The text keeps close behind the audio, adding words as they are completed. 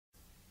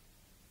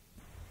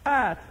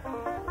Right.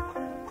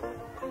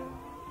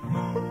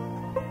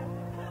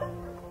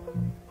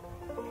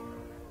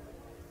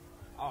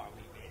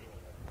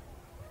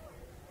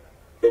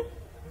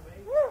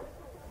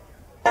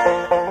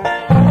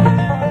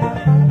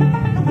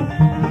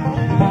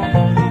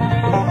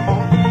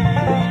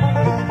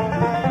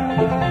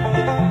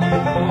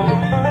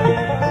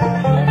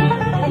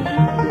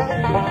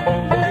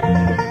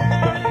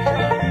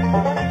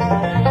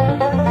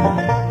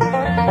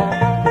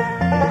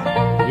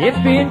 It's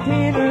been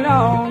 10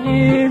 long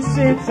years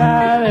since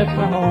I left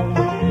my home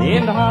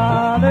in the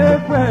holler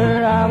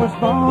where I was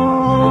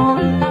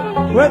born,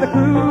 where the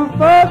cool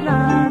fog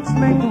nights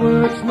make the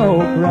wood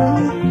smoke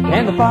rise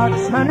and the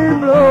fox hunter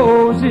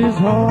blows his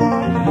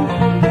horn.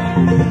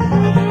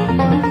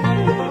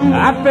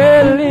 I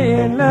fell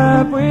in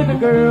love with a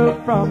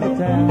girl from the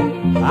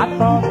town. I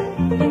thought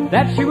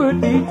that she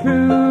would be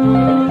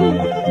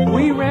true.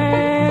 We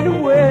ran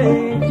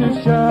away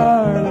to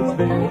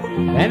Charlottesville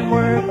and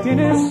worked in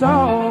a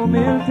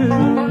sawmill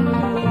too.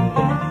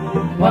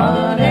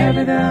 What have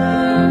they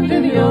done to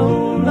the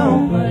old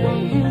lone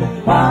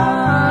place?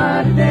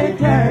 Why did they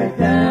tear it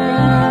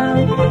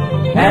down?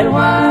 And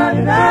why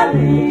did I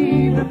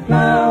leave the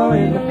plow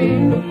in the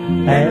field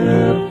and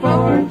look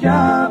for a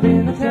job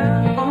in the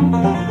town?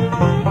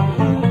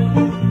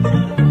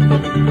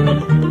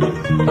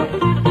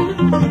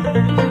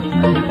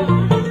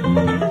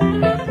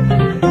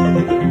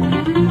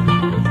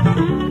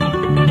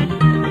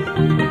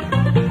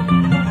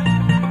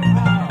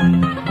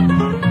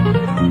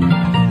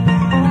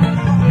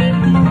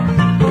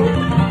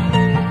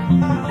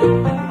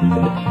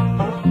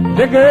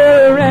 The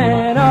girl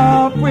ran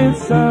off with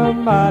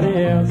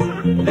somebody else.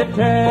 The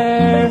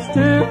terrorists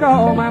took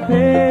all my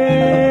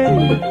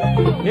pay.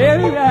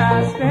 Here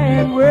I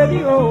stand where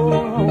the old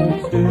home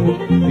stood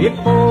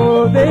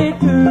before they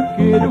took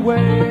it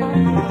away.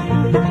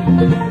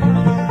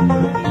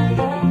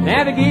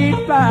 Now the geese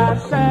fly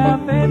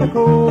south and the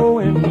cold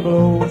wind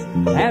blows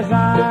as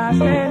I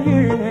stand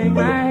here and hang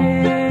my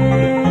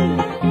head.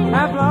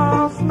 I've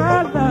lost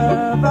my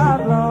love,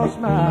 I've lost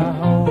my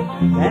home,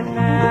 and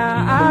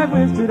now I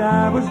wish that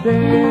I was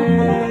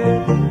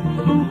dead.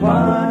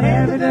 What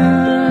have they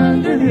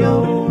done to the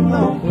old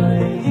lone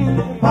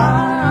place?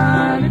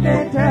 Why did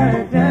they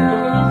tear it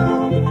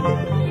down?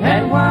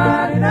 And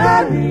why did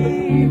I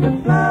leave the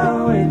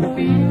plow in the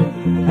field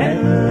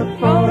and look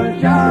for a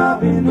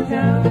job in the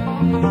town?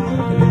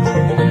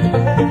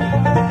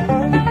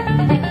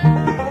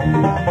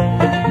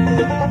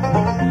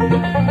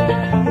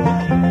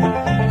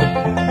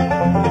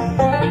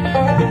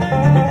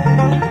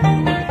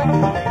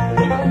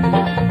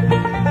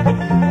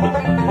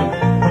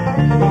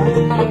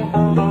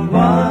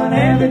 What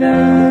have they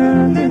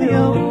done to the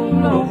old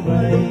lone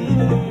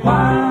place?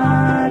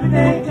 Why did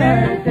they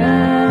tear it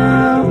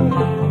down?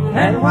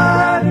 And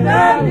why did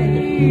I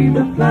leave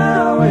the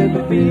plow in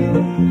the field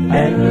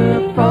and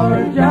look for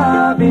a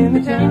job in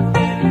the town?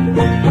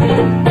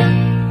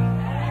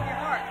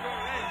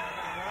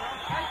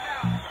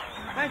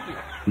 Thank you.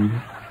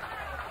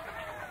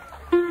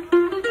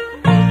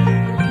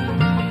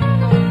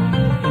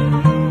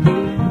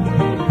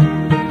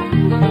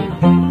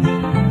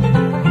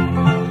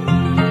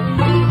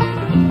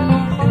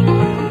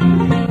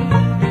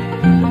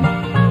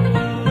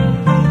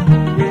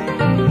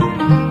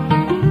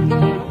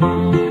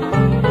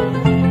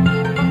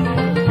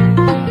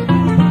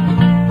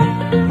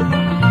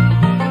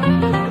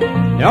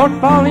 Don't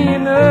fall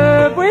in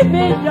love with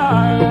me,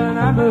 darling,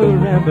 I'm a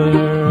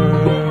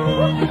rambler.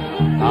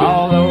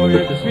 Although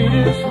you're the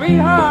sweetest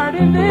sweetheart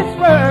in this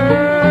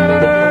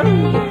world,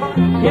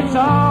 it's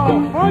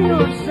all for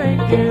your sake,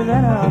 dear,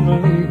 that I'm a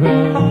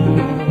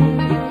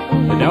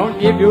leaving. But don't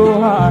give your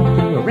heart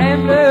to a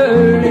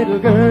rambler, little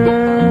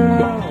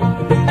girl.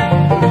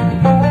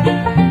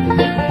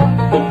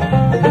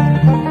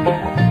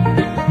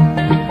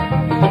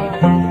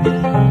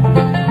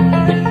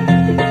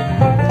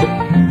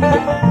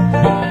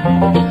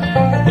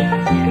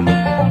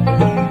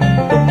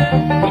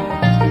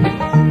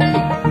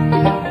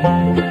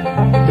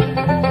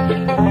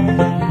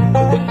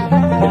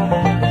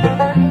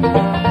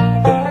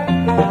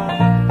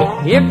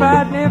 If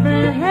I'd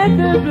never had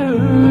the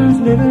blues,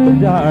 little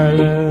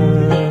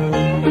darling,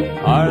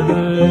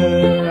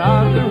 harder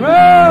on the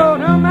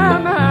road on my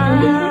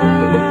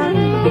mind.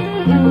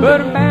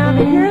 But I'm bound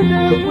to hear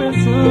the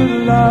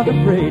whistle of the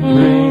freight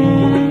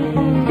train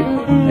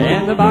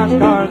and the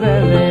boxcars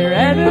as they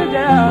rattle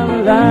down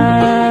the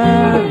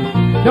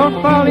line.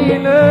 Don't fall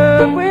in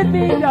love with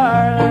me,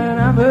 darling,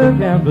 I'm a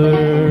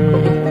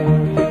gambler.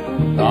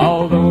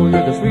 Although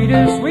you're the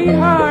sweetest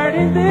sweetheart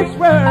in this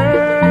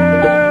world,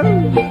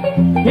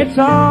 it's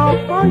all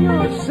for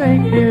your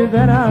sake, dear,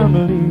 that I'm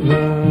leaving.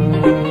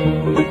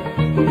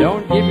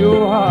 Don't give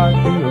your heart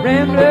to a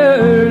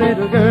rambler,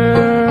 little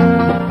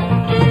girl.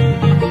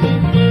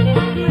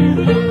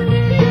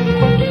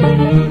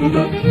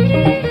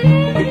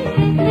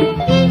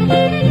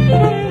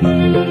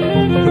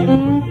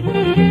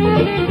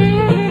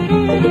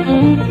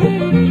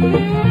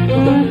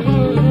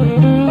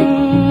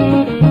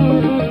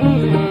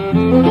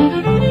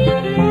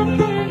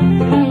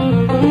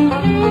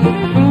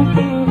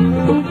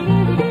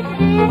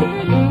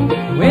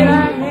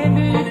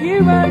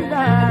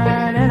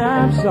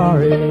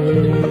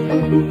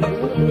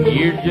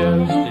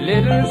 just a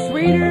little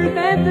sweeter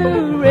than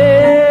the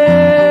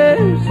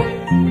rest.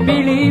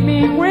 Believe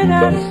me when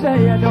I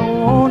say I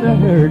don't want to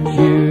hurt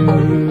you.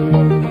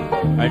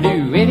 I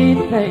do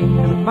anything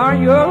to mar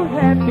your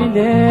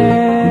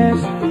happiness.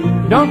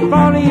 Don't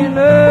fall in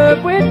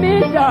love with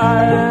me,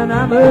 darling,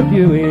 I'm a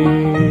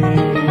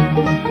viewing.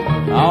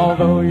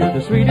 Although you're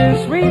the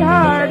sweetest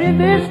sweetheart in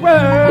this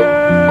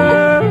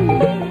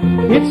world,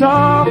 it's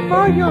all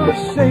for your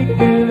sake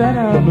that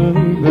I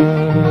believe.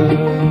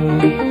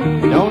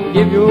 Don't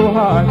give your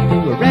heart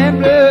to a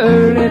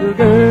rambler, little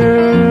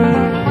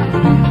girl.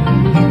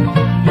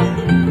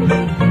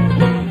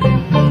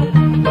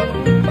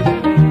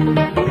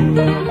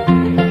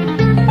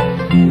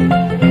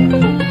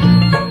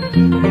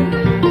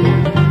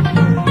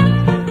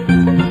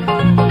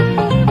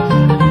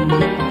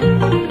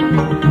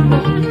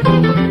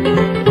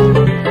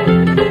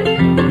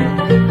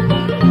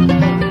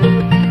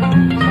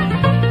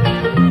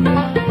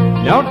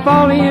 Don't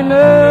fall in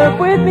love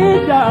with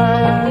me,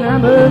 darling,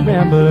 I'm a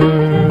rambler.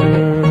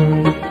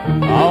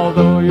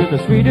 Although you're the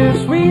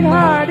sweetest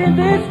sweetheart in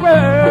this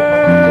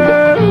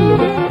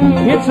world,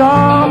 it's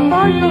all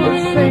for your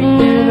sake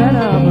that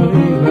I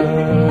believe.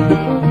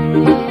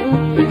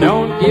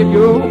 Don't give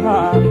your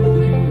heart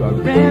to a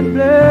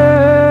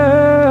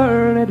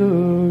rambler,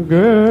 little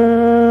girl.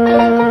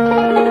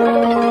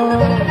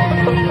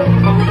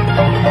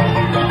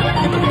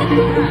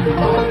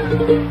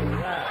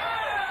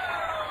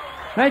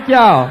 Thank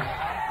y'all.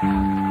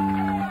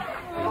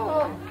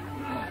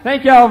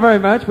 Thank y'all very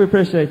much. We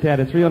appreciate that.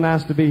 It's real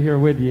nice to be here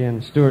with you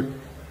in Stuart,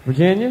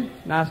 Virginia.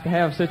 Nice to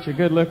have such a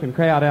good-looking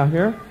crowd out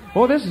here.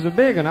 Well, this is a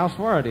big one, I'll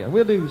swear to you.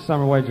 We'll do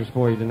summer wagers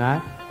for you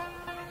tonight.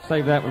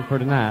 Save that one for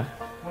tonight.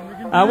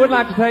 I would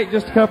like to take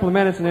just a couple of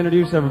minutes and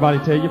introduce everybody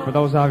to you, for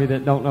those of you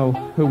that don't know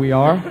who we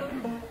are.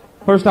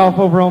 First off,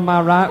 over on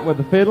my right with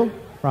the fiddle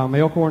from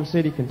Elkhorn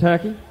City,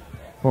 Kentucky.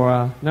 For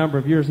a number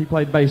of years, he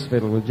played bass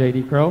fiddle with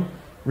J.D. Crowe.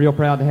 Real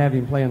proud to have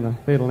him playing the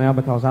fiddle now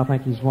because I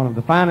think he's one of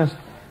the finest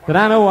that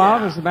I know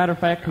of. As a matter of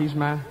fact, he's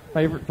my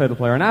favorite fiddle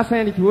player. And I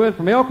say, if you would,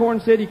 from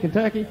Elkhorn City,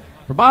 Kentucky,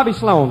 for Bobby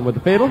Sloan with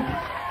the fiddle.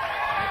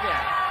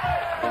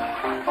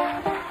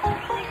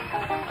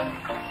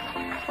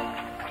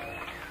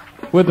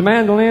 With the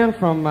mandolin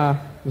from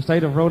the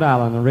state of Rhode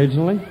Island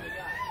originally.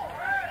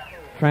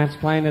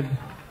 Transplanted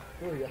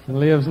and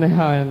lives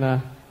now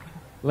in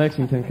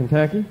Lexington,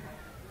 Kentucky.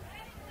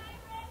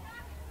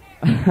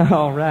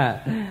 All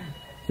right.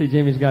 See,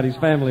 Jimmy's got his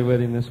family with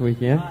him this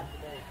weekend.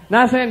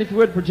 Nice hand, if you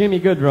would, for Jimmy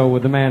Goodrow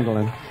with the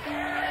mandolin.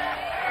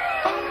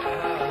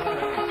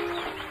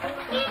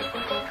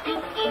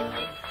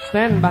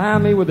 Standing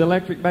behind me with the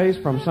electric bass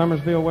from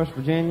Summersville, West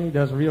Virginia. He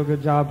does a real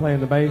good job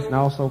playing the bass and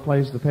also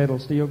plays the pedal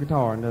steel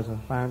guitar and does a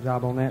fine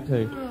job on that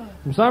too.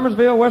 From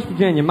Summersville, West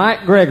Virginia,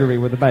 Mike Gregory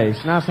with the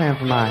bass. Nice hand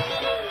for Mike.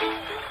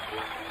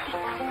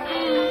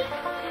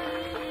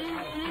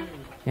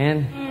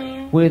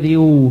 And with the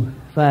old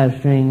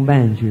five-string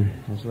banjo,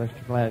 as Lester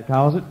Glad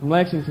calls it, from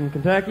Lexington,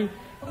 Kentucky.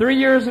 3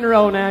 years in a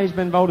row now he's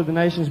been voted the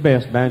nation's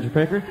best banjo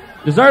picker.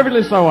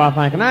 Deservedly so, I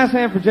think. A nice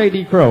hand for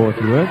J.D. Crowe, if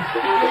you would.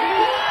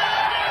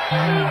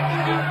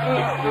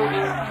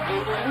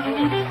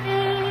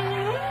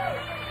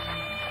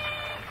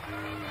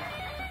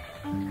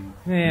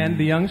 And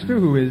the youngster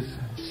who is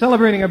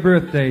celebrating a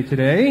birthday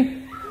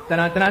today.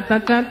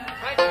 Dun-dun-dun-dun-dun.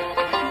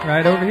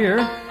 Right over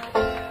here.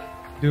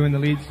 Doing the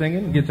lead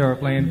singing, guitar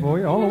playing for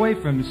you, all the way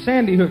from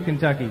Sandy Hook,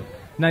 Kentucky.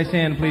 Nice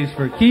hand, please,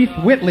 for Keith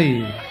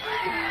Whitley.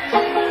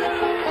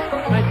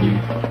 Thank you.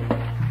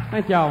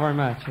 Thank y'all very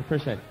much. I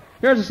appreciate it.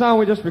 Here's a song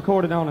we just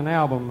recorded on an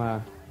album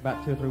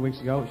about 2 or 3 weeks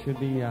ago. It should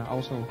be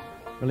also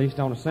released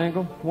on a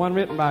single. One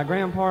written by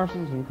Graham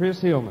Parsons and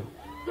Chris Hillman,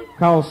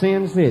 called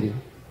Sin City.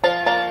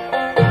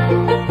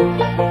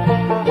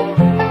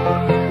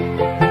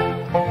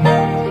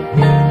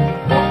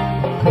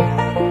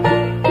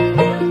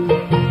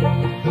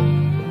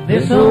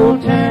 This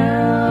old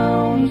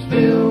town's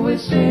filled with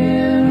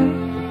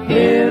sin.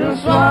 It'll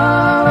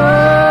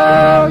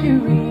swallow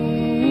you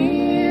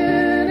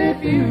in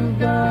if you've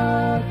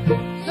got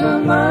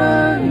some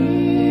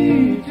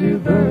money to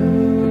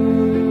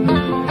burn.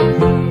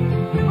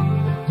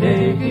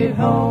 Take it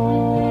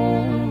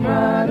home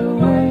right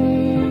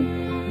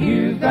away.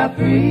 You've got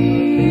 3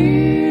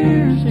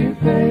 years to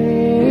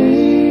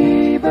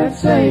pay, but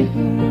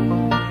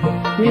Satan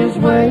is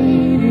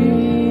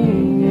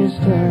waiting his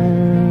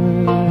turn.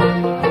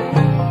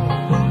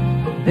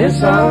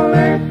 This old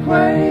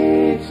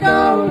earthquake's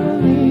gonna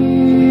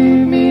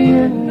leave me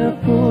in the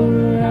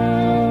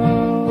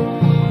poorhouse.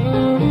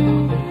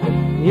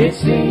 It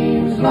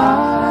seems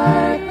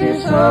like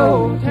this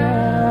whole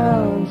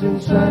town's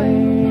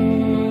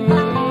insane.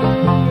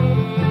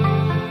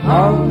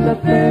 On the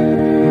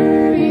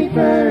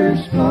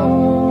 31st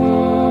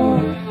floor,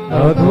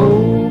 a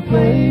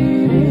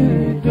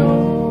gold-plated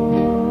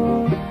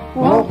door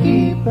won't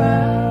keep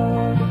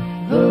out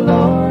the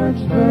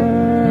Lord's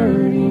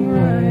burning rain.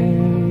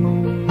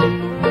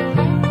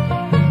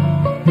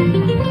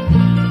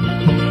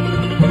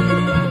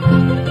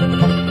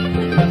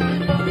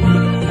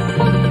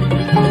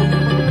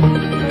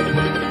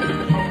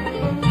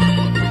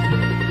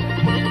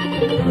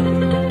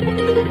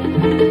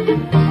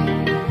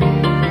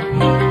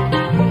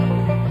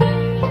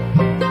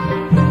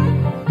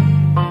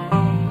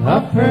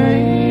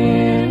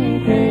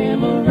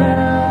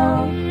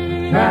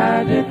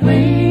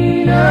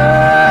 clean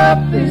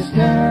up this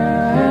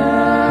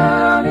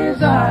town.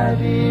 His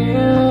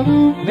idea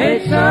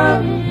made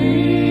some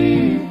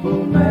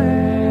people mad.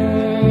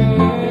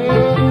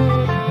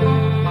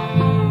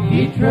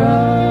 He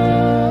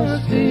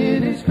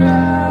trusted his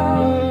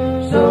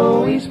crowd,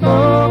 so he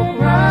spoke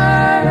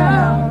right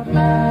out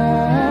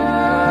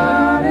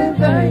loud, and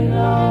they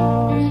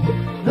lost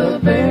the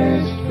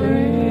best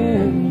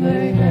friend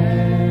they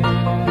had.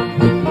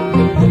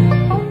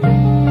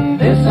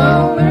 This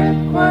old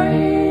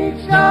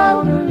earthquake's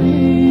gonna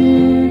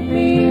leave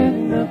me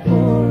in the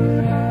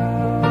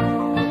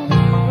poorhouse.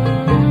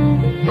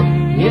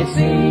 It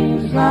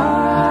seems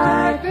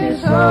like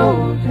this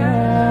whole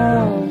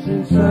town's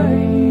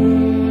insane.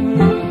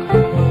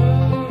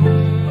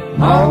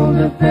 On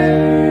the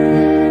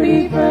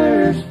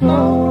 31st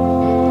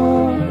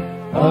floor,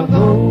 a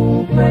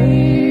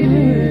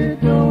gold-plated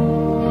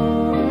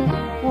door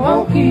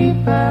won't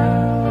keep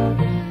out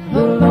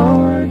the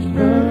Lord's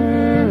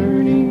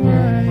burning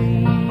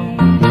rain.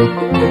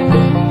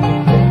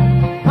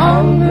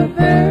 On the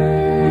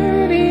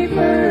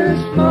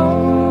 31st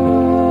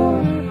floor,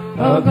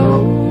 a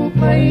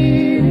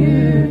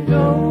gold-plated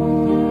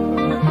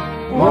door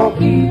won't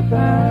keep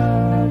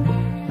out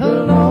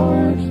the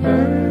Lord's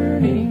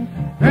burning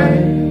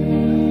rain.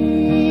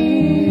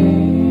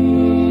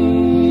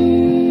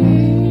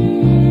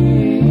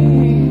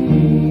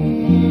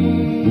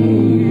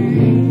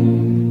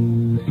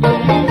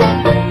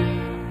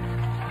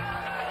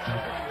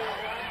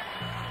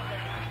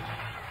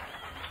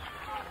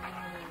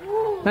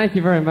 Thank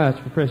you very much.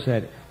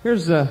 Appreciate it.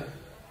 Here's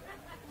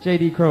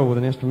J.D. Crowe with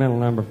an instrumental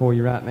number for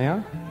you right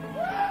now,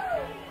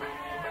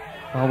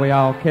 while we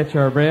all catch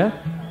our breath.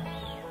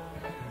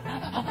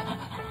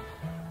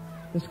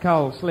 This is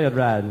called Sled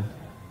Riding.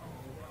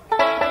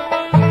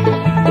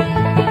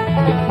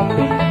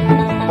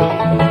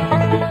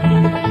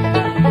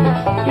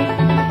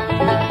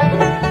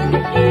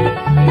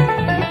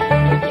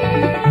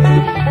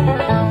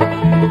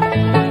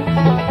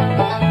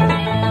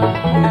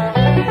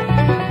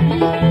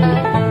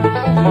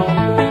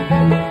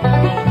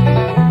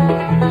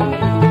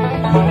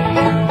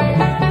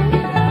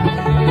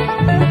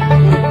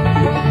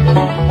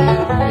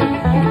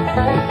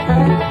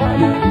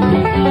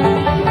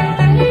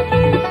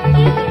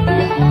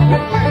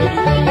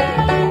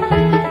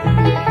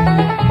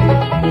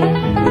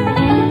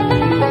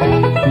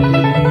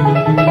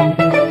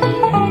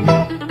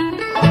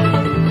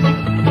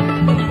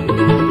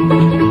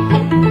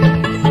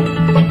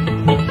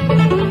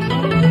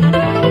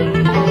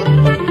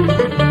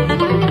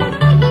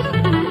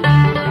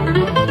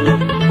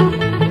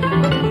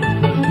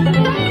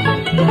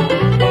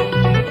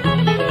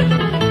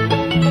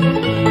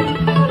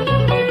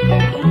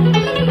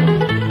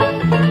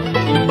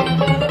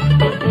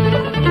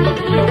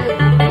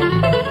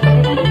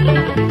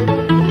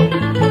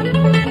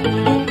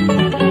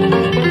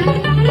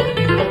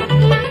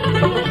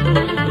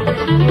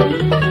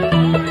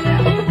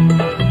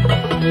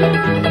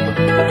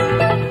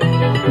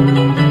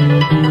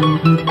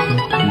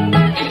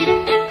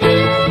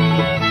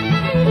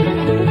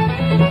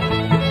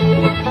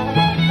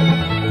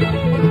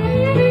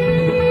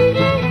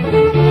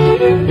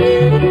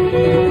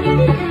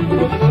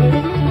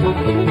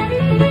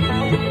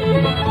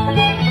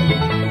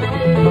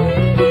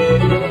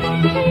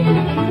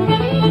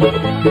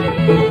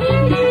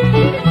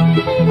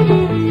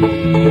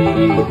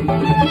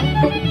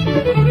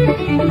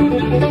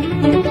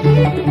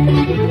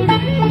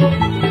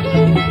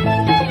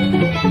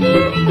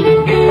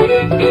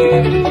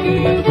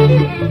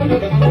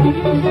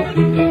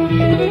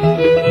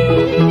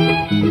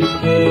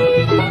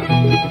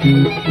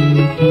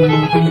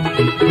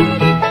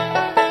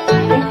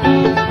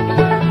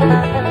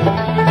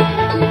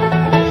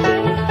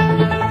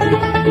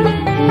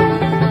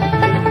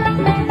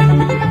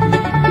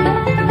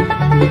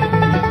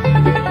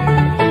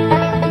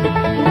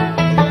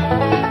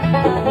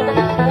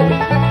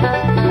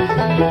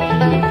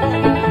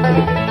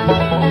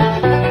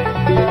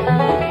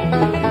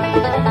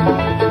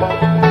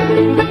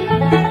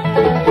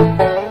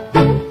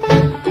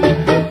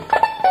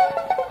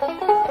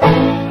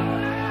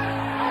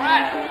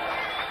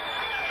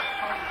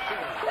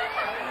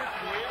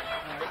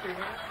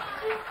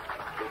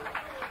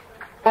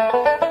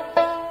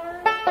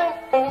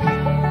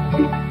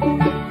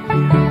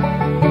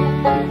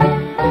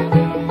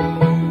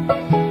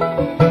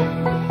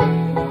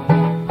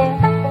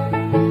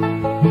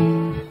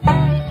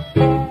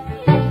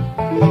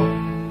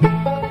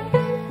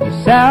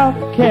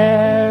 South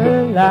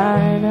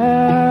Carolina,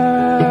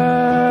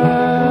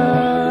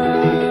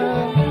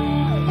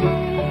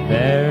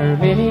 there are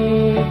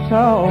many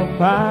tall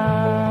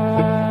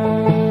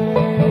pines.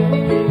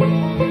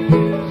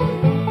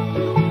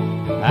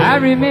 I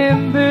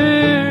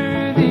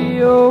remember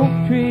the oak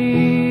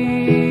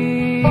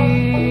trees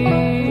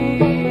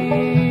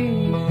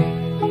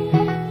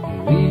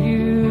we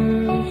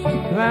used to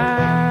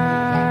climb,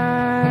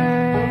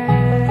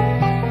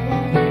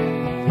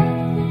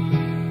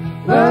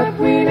 but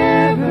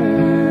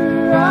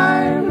whenever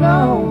I'm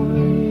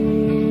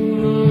lonely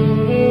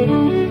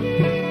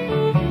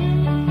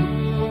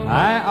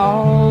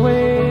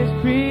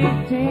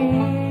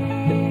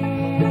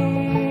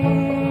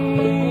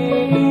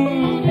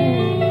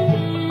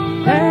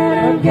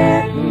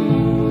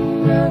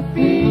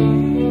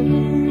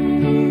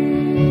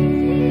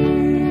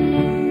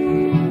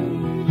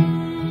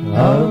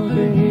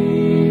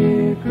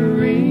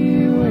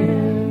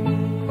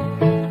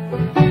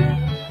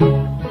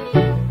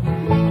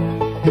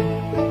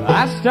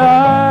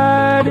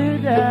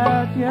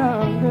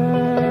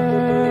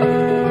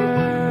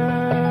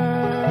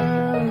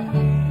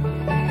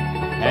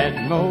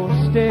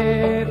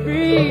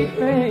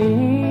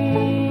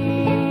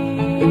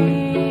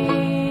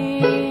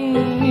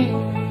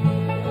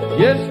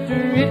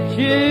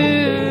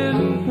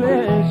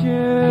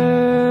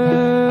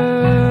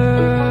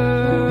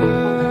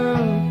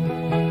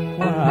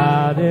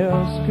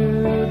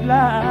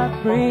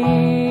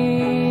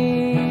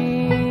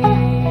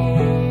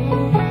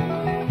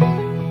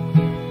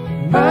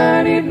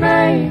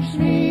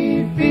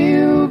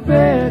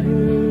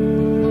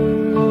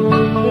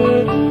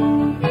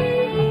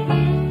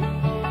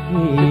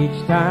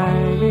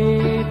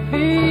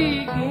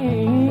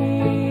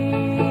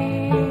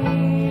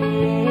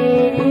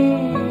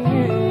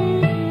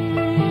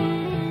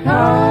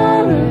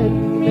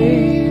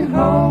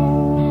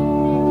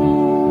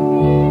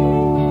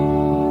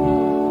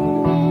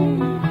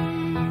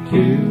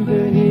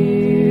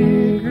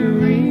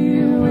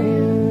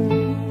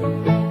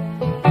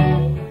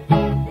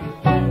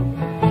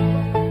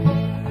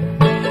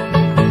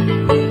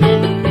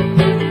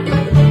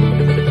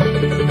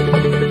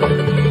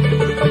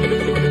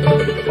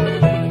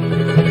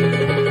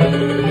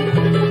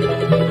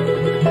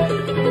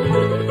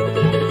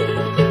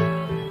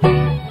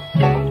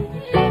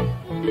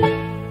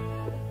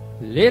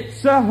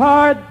It's a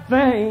hard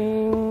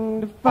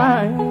thing to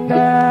find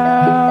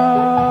out.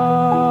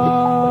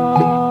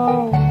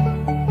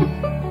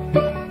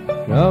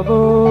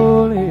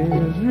 Trouble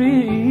is real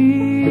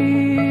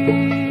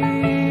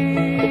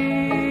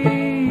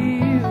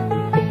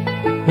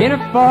in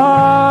a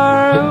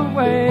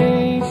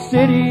faraway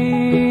city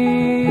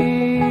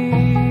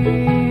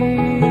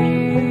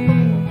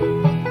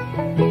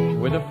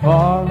with a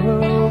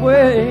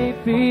faraway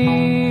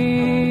feel.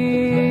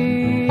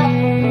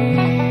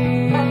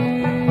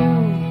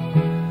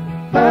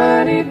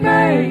 But it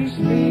makes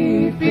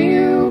me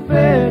feel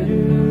better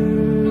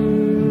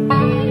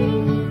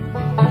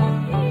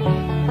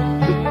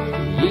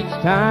each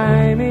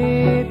time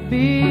it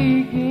begins,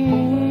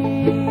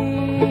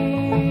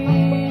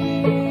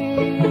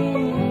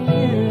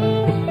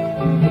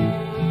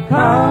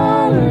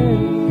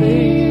 calling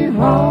me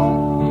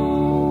home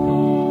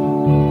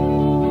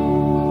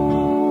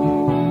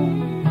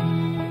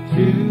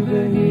to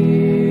the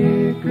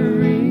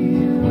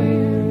hickory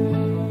wind.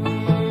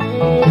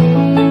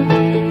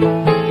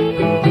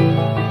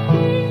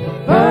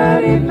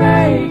 But it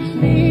makes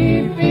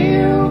me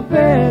feel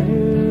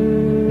better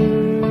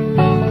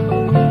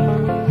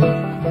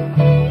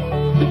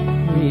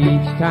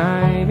each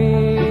time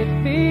it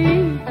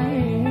begins,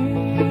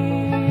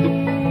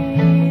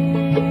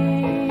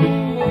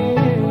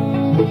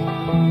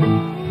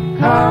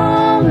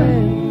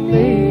 calling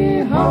me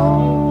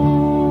home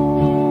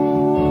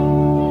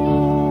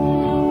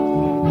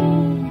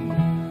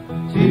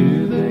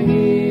to the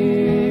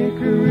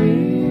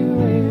hickory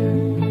wind.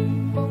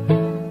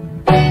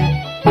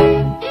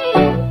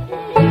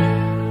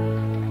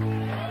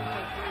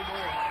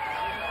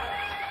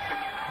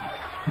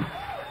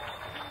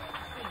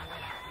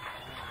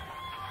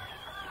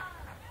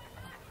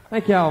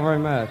 Thank y'all very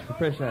much.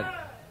 Appreciate it.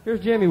 Here's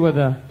Jimmy with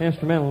an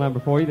instrumental number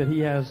for you that he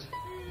has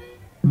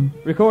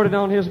recorded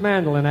on his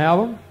mandolin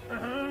album,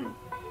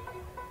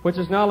 which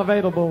is not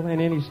available in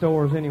any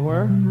stores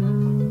anywhere.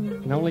 You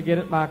can only get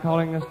it by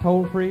calling this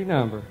toll-free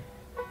number.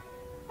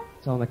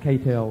 It's on the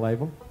K-Tel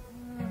label.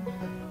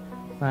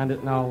 Find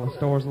it in all the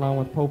stores along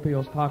with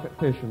Popil's Pocket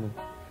Fisherman.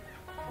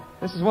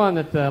 This is one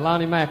that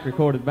Lonnie Mack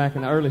recorded back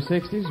in the early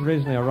 60s,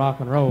 originally a rock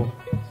and roll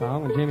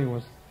song, and Jimmy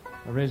was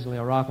originally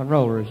a rock and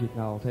roller, as you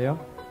can all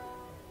tell.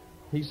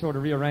 He sort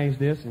of rearranged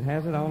this and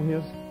has it on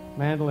his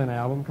mandolin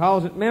album.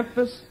 Calls it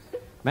Memphis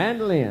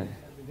Mandolin.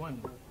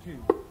 1, 2,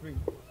 3,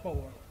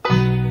 4.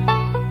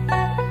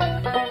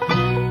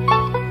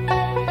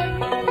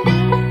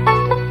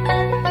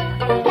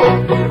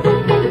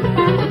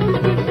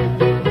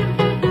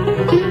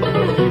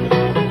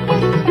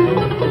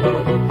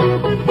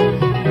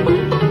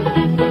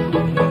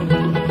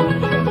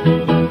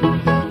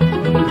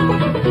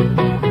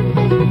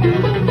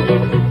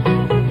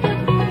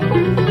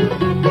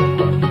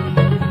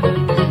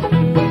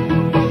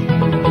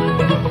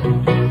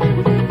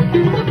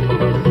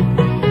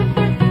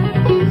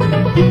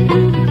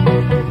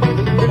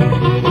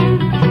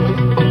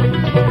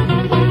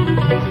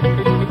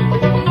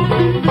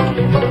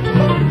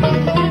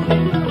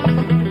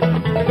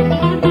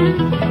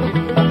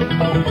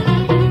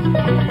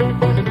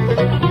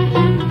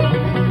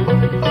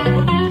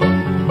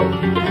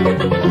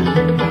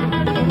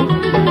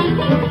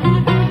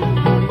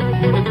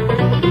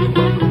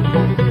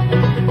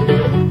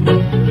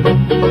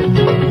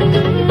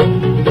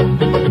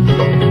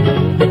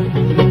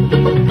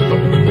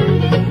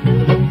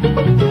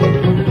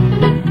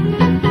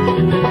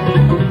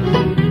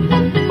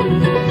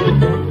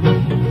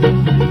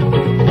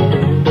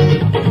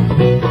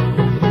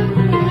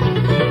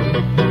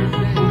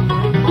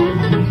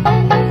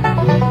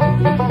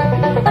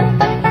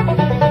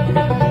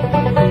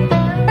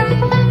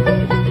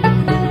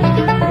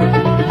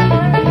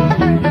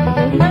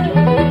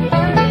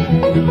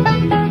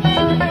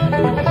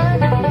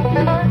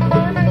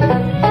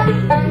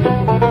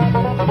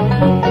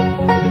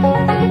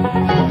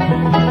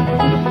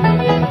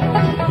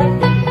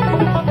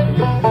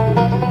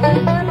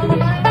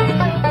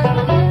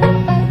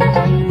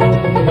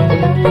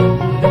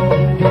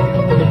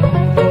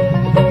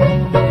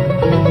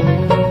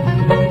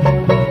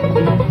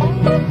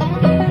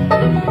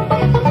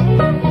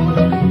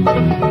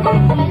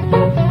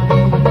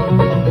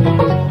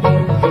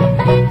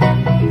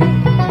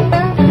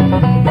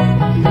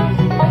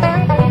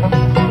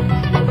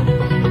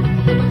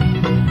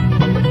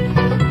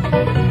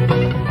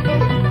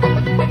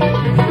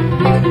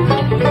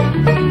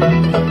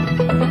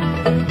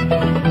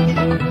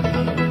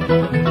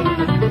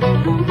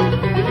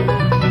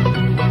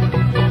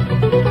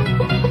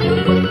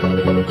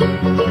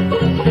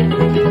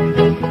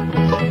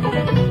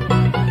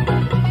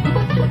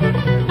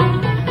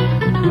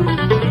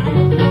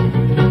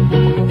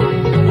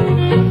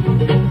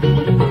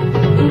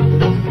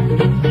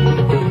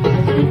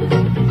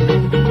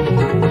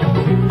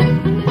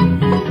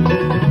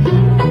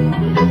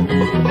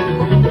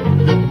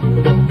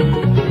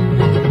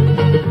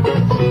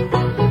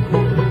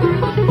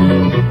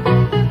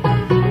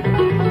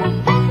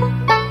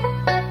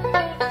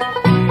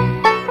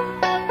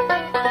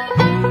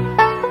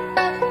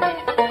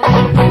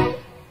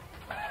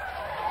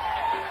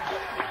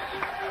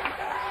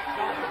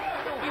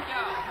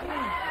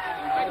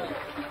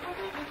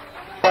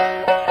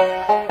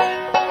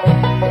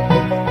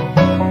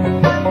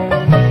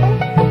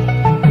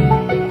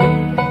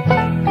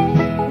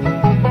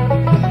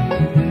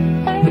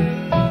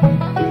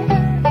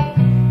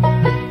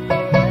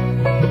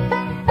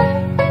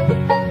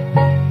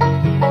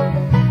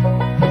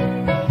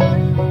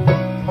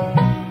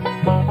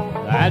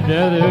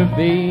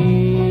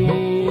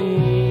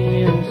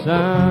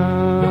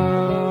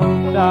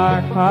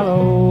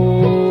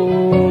 hollow,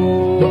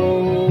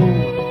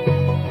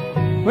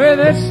 where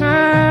the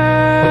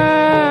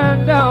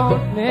sun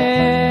don't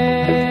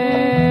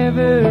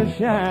never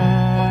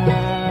shine,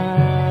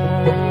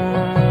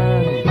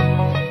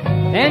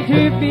 and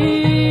to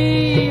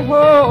be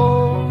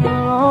home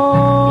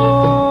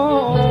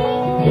alone,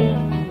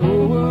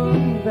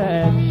 knowing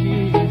that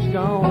she's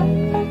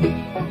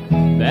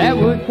gone, that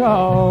would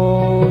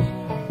cause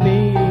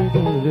me to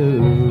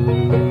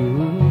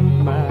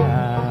lose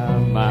my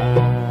mind.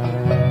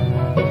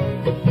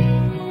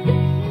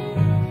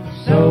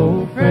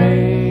 So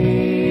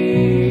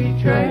freight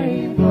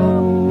train,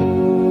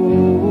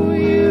 blow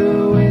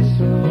your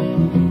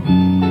whistle,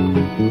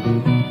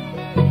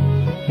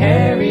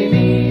 carry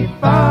me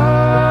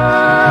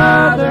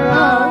farther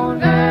on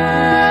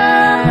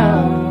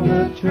down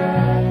the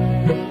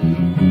track.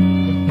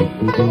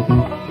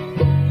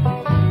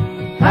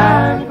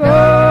 I'm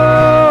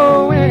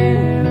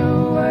going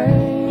away,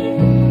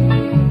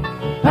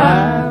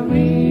 I'm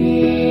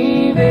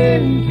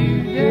leaving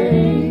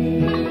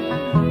today.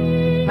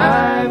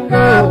 I'm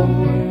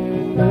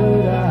going,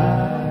 but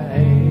I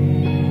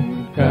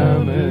ain't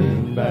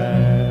coming back.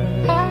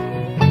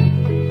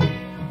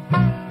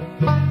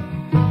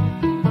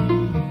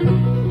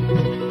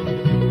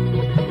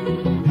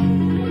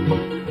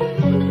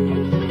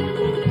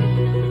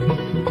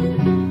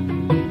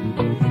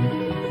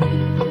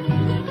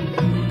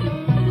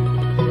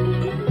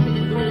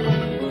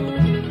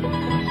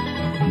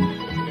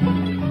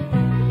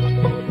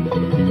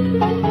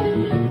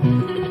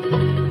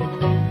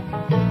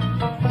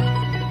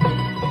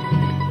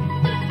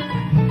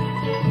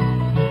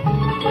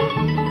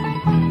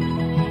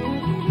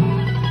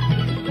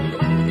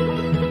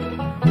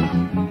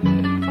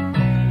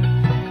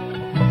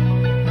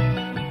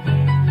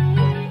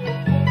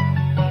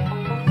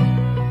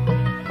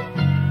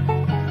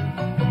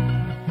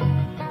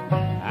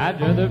 I'd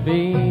rather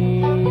be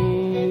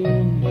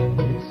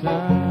in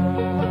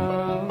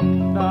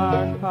some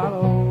dark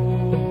hollow,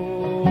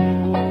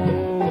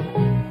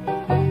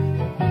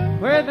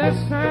 where the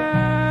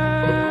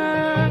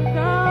sun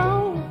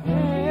don't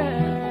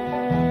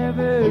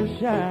ever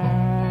shine,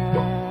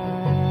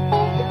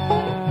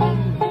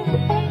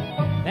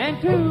 than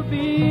to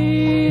be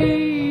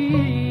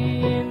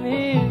in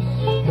this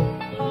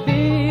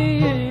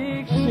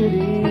big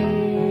city,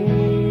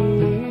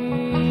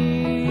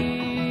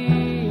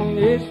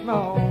 this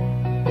small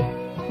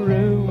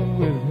room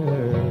with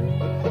her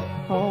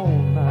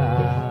on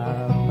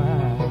my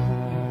mind.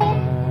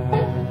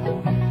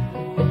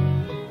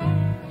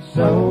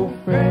 So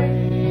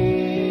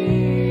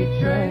freight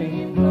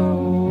train,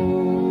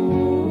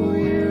 blow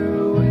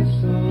your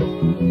whistle,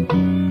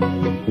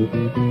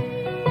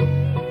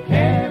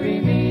 carry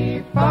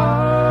me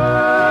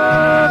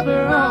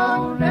farther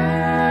on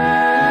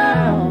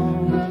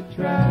down the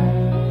track.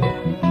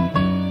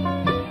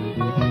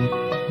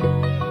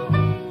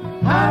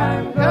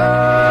 I'm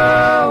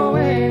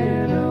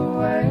going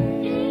away,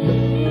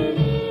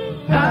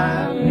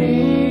 I'm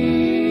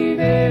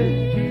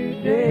leaving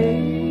today.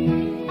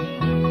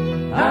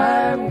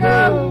 I'm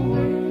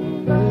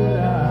going, but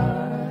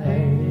I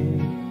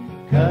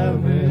ain't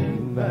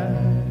coming back.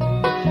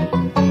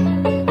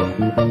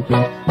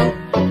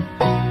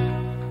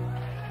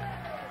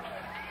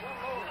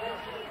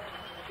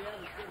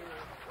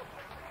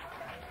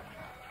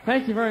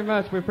 Thank you very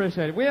much. We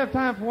appreciate it. We have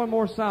time for one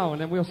more song,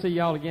 and then we'll see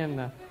y'all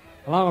again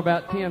along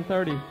about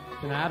 10:30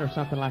 tonight or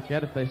something like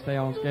that if they stay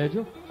on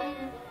schedule.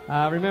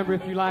 Remember,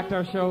 if you liked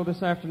our show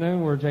this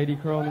afternoon, we're J.D.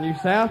 Crowe and the New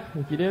South.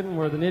 If you didn't,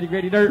 we're the Nitty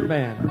Gritty Dirt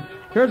Band.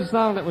 Here's a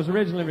song that was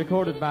originally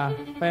recorded by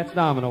Fats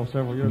Domino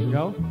several years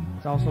ago.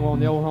 It's also on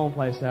the Old Home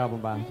Place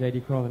album by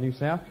J.D. Crowe and the New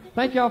South.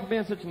 Thank you all for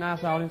being such a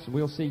nice audience, and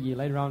we'll see you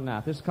later on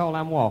tonight. This is called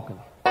I'm Walking.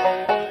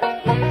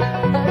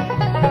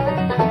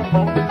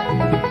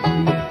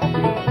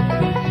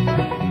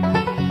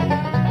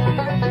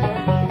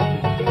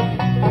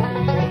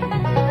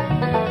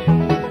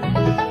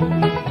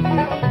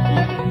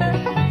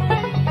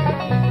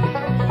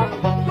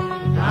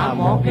 I'm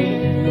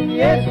walking,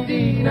 yes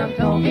indeed, I'm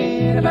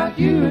talking about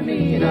you and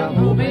me, and I'm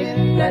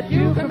hoping that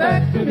you come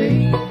back to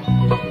me.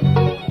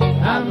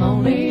 I'm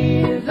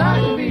lonely as I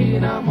can be,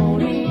 and I'm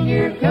only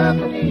your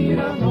company,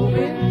 and I'm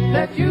hoping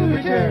that you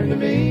return to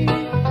me.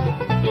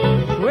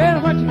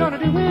 Well, what you gonna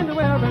do when the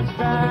well runs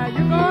dry?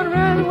 You're gonna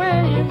run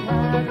away and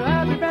hide, or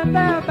I'll be right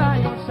there by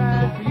your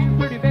side, for you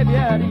pretty baby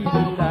I'd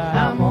even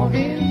die. I'm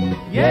walking,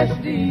 yes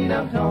indeed,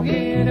 I'm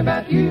talking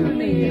about you and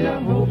me, and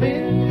I'm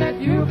hoping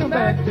that you come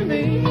back to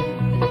me.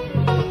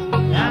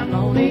 I'm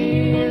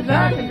lonely as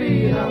I can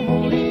be, and I'm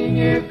only in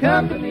your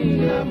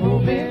company, and I'm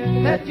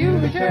hoping that you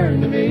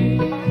return to me.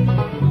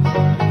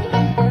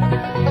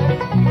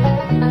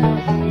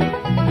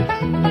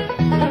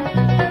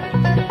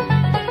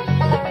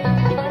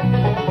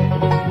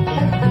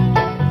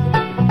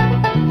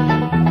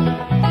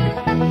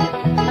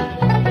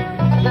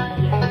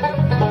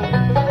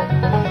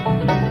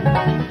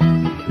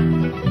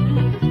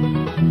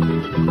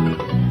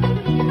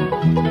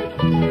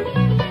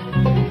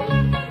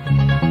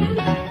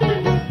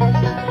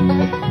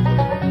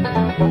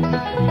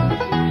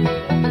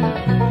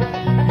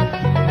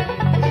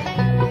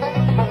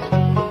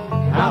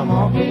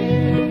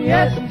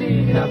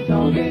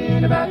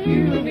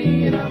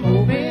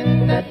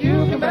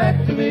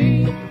 back to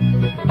me.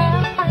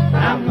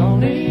 I'm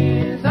lonely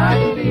as I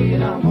can be,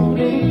 and I'm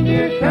holding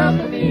your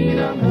company, and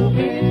I'm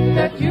hoping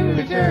that you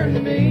return to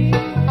me.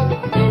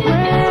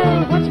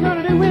 Well, what you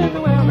gonna do when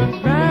the well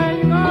runs dry?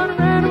 You're gonna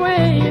run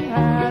away and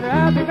hide, or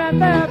I'll be right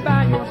there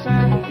by your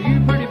side.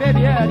 You pretty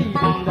baby, I'd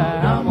even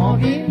die. I'm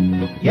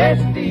walking,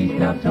 yes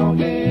indeed, I'm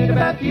talking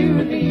about you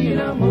and me,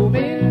 and I'm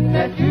hoping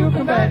that you'll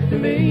come back to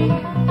me.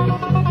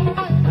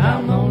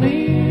 I'm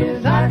lonely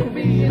as I can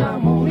be, and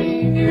I'm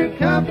holding your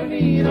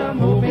company, and I'm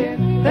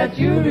hoping that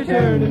you'll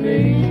return to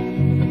me.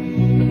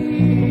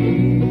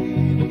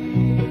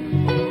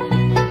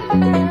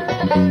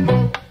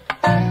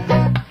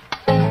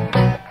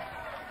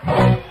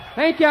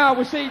 Thank y'all.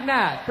 We'll see you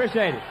tonight.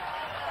 Appreciate it.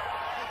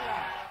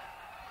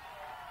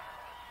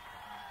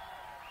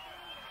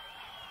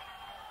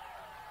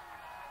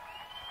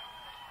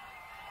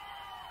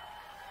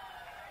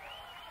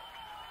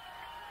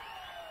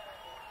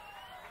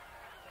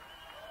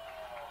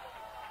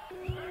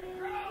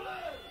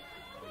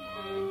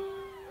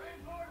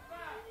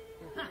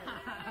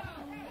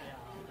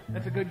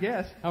 That's a good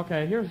guess.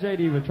 Okay, here's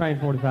JD with Train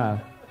 45.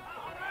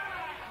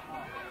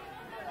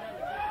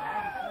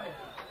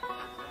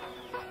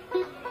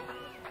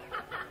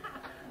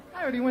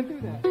 I already went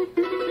through that.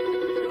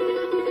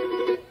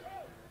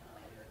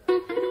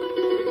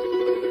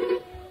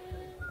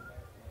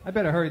 I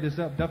better hurry this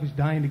up. Duffy's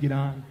dying to get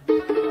on.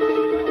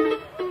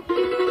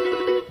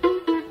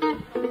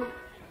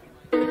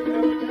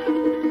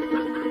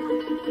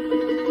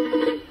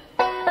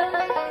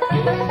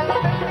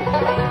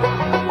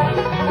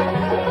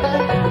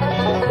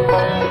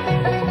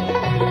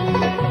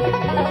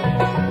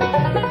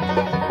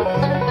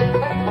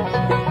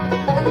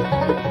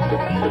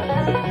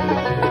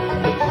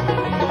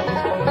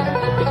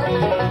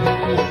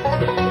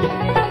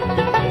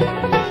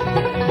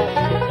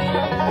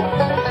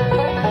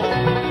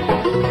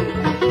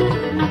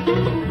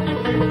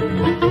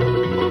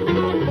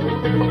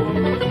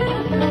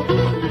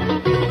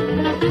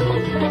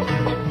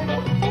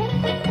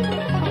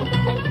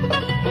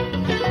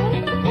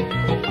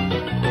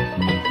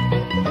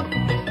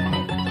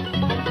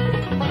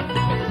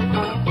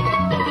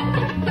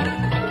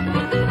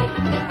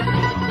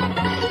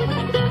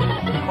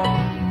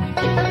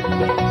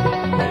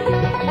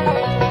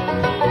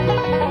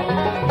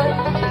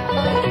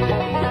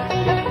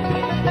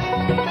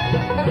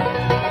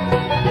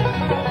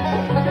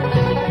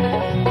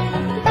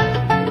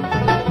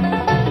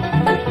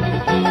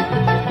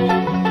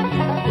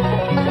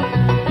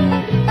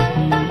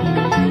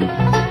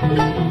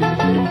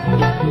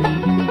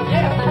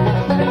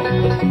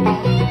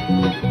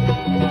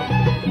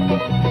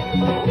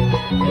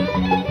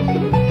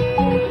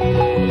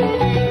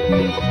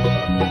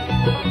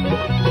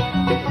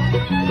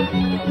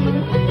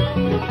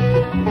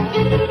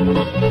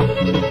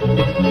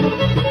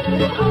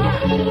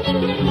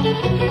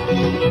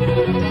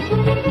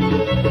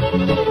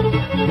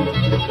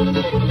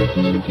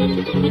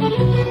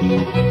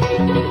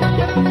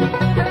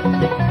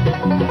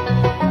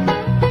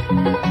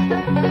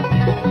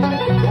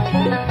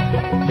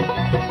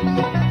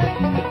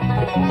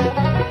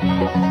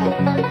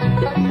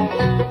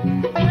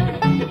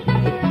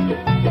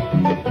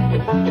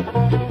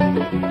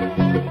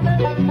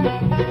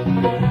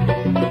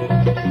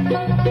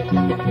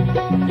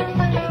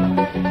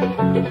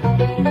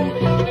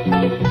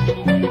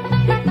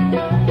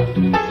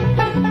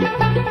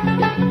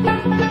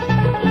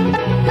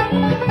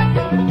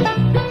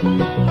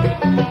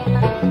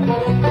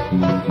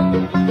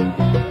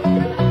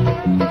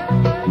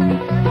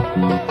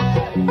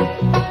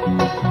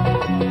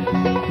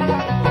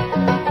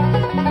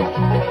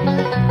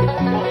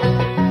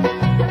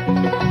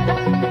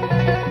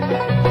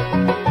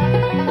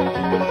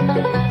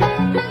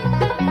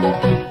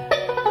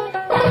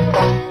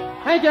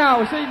 Thank y'all.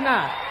 We'll see you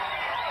tonight.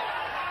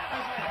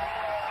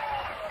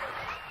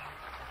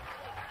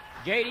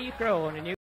 J.D. Crowe on the new